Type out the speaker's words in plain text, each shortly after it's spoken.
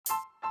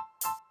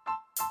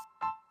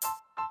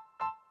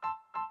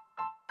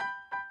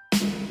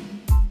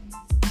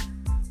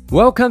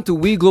Welcome to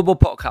We Global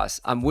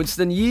Podcast. I'm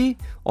Winston Yee,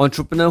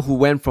 entrepreneur who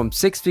went from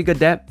six-figure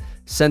debt,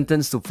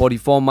 sentenced to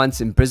 44 months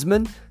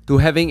imprisonment, to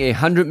having a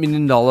 $100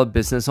 million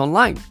business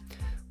online.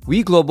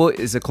 We Global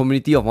is a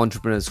community of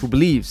entrepreneurs who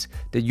believes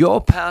that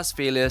your past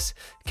failures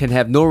can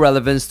have no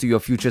relevance to your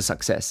future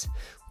success.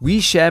 We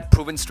share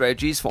proven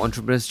strategies for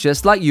entrepreneurs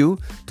just like you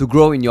to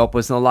grow in your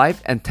personal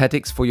life and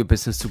tactics for your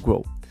business to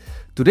grow.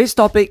 Today's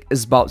topic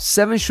is about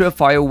 7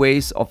 surefire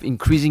ways of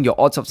increasing your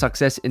odds of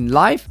success in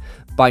life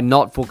by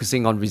not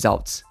focusing on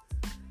results.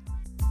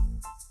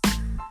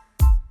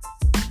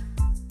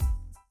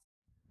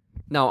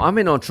 Now, I'm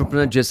an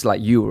entrepreneur just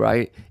like you,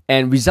 right?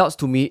 And results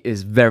to me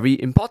is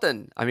very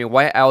important. I mean,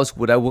 why else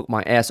would I work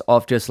my ass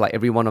off just like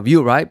every one of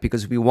you, right?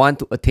 Because we want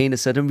to attain a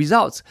certain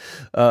results,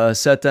 a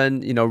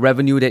certain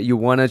revenue that you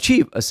want to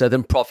achieve, a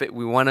certain profit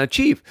we want to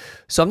achieve.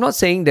 So I'm not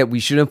saying that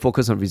we shouldn't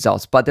focus on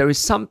results, but there is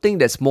something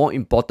that's more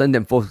important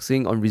than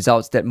focusing on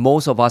results that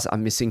most of us are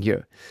missing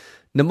here.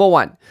 Number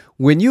one,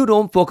 when you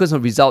don't focus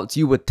on results,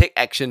 you will take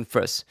action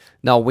first.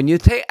 Now, when you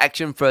take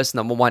action first,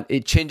 number one,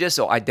 it changes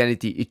your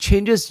identity. It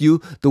changes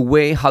you the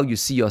way how you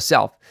see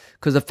yourself.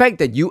 Because the fact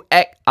that you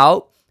act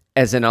out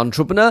as an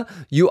entrepreneur,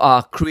 you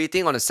are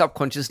creating on a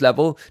subconscious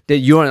level that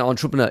you're an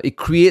entrepreneur. It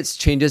creates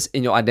changes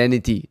in your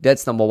identity.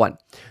 That's number one.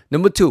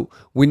 Number two,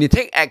 when you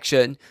take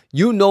action,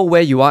 you know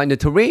where you are in the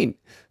terrain.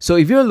 So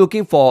if you're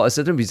looking for a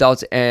certain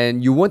results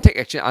and you won't take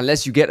action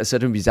unless you get a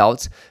certain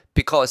results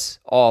because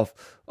of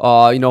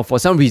for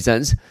some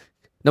reasons,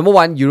 number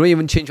one, you don't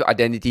even change your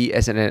identity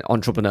as an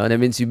entrepreneur. That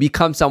means you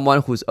become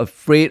someone who's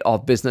afraid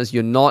of business.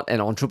 You're not an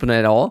entrepreneur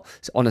at all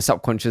on a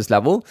subconscious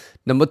level.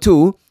 Number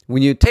two,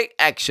 when you take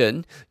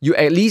action, you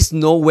at least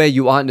know where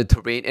you are in the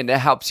terrain, and that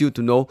helps you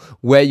to know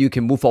where you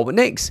can move forward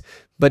next.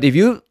 But if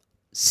you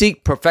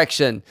seek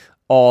perfection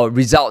or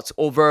results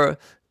over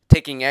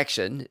taking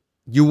action,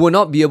 you will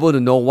not be able to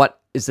know what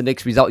is the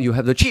next result you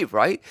have to achieve,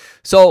 right?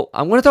 So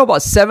I'm going to talk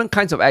about 7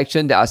 kinds of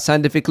action that are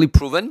scientifically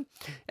proven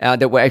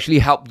that will actually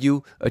help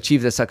you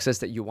achieve the success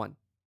that you want.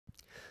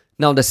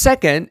 Now, the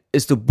second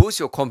is to boost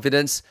your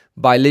confidence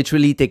by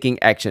literally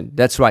taking action.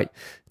 That's right.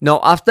 Now,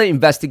 after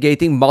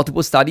investigating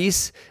multiple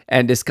studies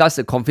and discuss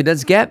the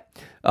confidence gap,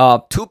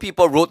 2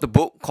 people wrote the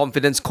book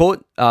Confidence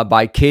Code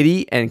by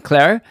Katie and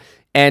Claire,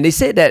 and they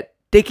said that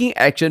taking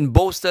action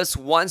bolsters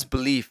one's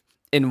belief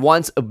in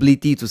one's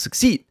ability to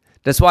succeed.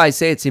 That's why I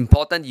say it's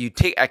important you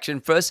take action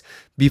first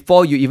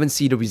before you even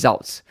see the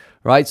results,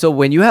 right? So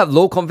when you have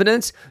low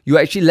confidence, you're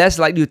actually less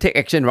likely to take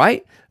action,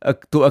 right?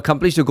 To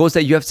accomplish the goals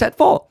that you have set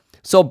for.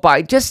 So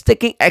by just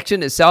taking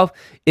action itself,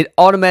 it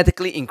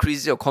automatically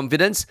increases your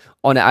confidence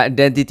on an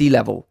identity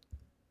level.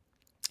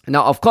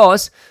 Now, of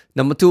course,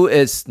 number 2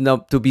 is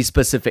to be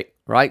specific,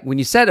 right? When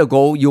you set a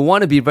goal, you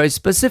want to be very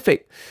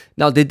specific.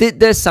 Now, they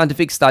did their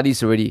scientific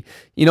studies already.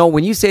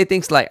 When you say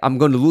things like, I'm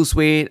going to lose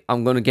weight,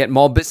 I'm going to get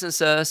more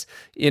businesses,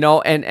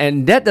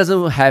 and that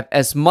doesn't have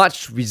as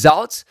much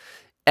results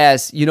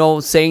as,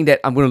 saying that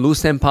I'm going to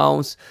lose 10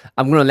 pounds,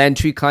 I'm going to land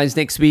 3 clients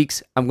next week,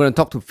 I'm going to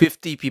talk to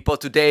 50 people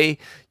today.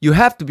 You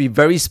have to be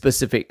very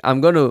specific. I'm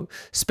going to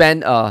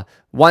spend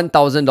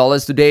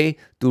 $1,000 today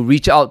to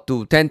reach out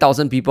to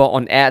 10,000 people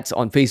on ads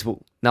on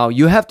Facebook. Now,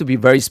 you have to be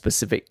very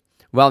specific.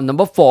 Well,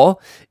 number 4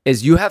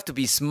 is you have to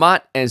be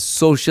smart and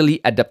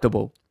socially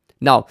adaptable.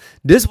 Now,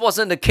 this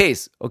wasn't the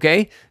case,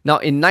 okay? Now,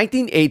 in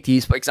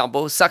 1980s, for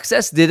example,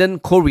 success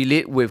didn't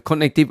correlate with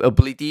cognitive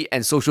ability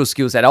and social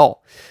skills at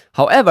all.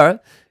 However,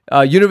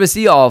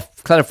 University of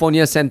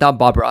California, Santa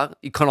Barbara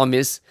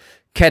economist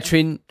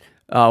Katherine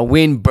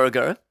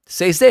Weinberger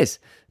says this,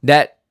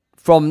 that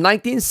from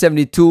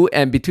 1972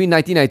 and between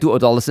 1992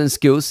 adolescent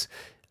skills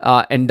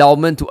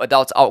endowment to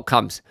adults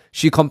outcomes.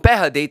 She compared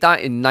her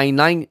data in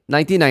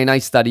 1999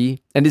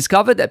 study and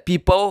discovered that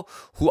people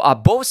who are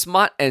both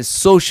smart and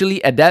socially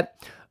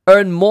adept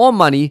earn more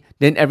money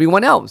than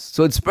everyone else.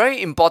 So it's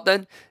very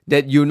important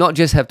that you not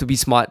just have to be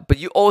smart, but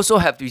you also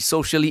have to be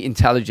socially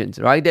intelligent,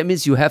 right? That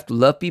means you have to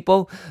love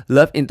people,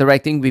 love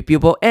interacting with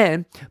people,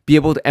 and be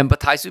able to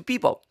empathize with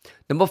people.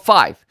 Number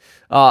 5,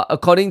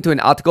 according to an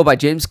article by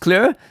James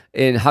Clear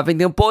in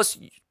Huffington Post,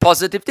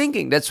 positive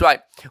thinking. That's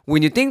right.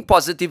 When you think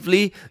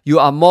positively, you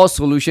are more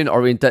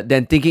solution-oriented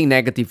than thinking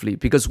negatively.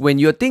 Because when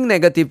you think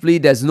negatively,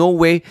 there's no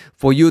way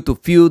for you to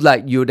feel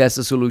like there's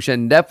a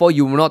solution. Therefore,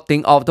 you will not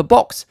think out of the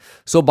box.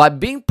 So by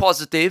being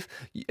positive,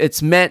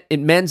 it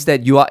means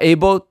that you are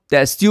able.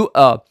 There's still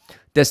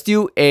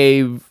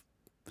a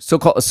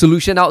so-called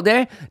solution out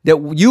there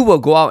that you will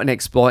go out and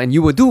explore and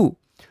you will do.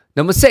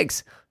 Number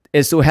 6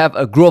 is to have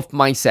a growth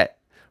mindset.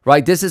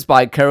 Right? This is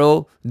by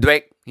Carol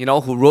Dweck,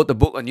 who wrote the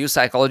book A New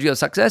Psychology of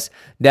Success,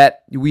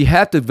 that we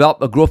have to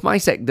develop a growth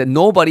mindset, that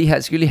nobody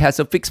really has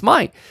a fixed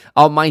mind.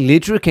 Our mind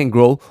literally can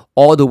grow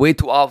all the way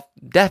to our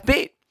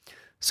deathbed.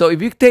 So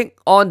if you take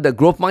on the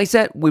growth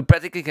mindset, we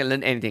practically can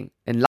learn anything.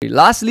 And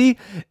lastly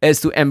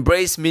is to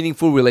embrace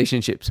meaningful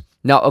relationships.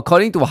 Now,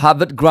 according to a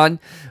Harvard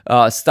Grant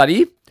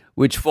study,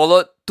 which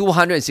followed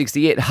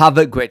 268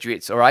 Harvard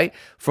graduates, all right,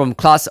 from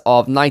class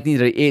of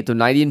 1938 to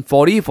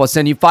 1940 for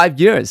 75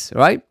 years,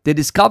 right? They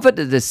discovered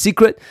that the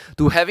secret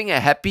to having a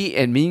happy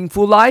and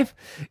meaningful life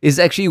is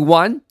actually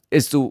one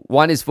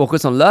is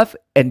focus on love,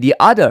 and the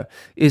other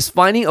is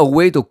finding a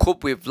way to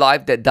cope with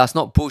life that does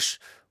not push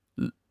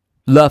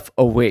love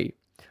away.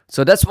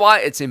 So that's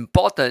why it's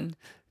important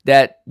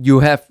that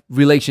you have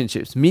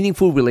relationships,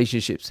 meaningful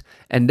relationships,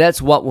 and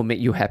that's what will make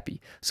you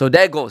happy. So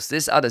there goes.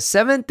 These are the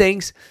 7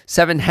 things,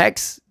 7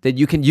 hacks that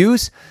you can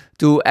use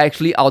to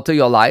actually alter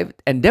your life,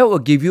 and that will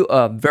give you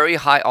a very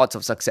high odds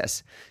of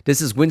success. This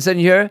is Winston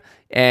here,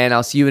 and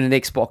I'll see you in the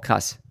next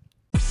podcast.